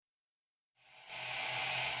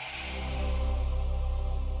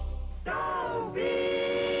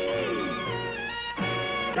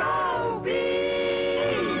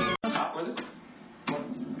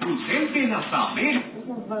else found me.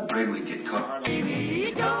 Afraid we'd get caught.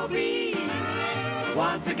 Baby, don't be.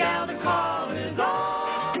 Once a gal to call is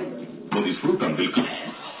all. Lo disfrutan del club.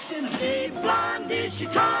 Is she blonde? Is she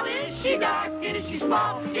tall? Is she dark? Is she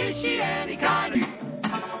small? Is she any kind of...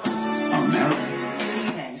 America.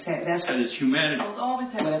 That's That is humanity. I was always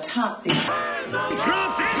having a top thing. My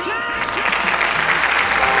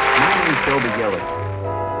name's Toby Gillis.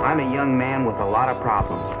 I'm a young man with a lot of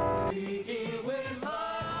problems.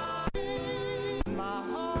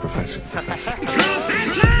 Professor.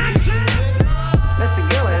 Mr.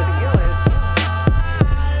 Gillis.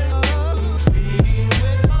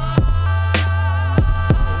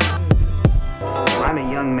 I'm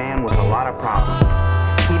a young man with a lot of problems.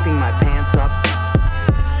 Keeping my pants up.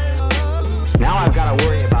 Now I've got to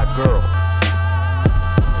worry about girls.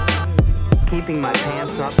 Keeping my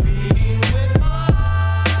pants up.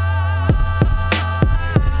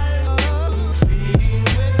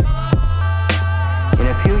 In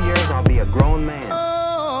a few years, I'll be a grown man.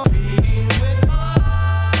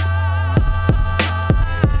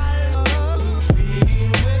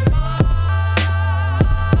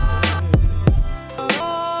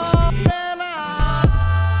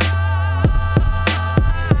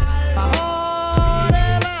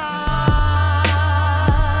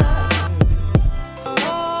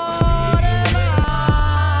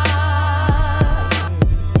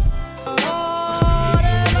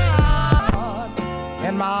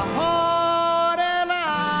 My heart and I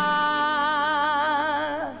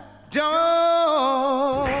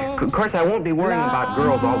don't. Of course, I won't be worrying about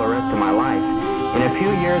girls all the rest of my life. In a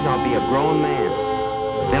few years, I'll be a grown man.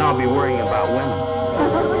 Then I'll be worrying about women.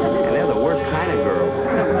 And they're the worst kind of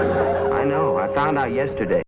girls. I know. I found out yesterday.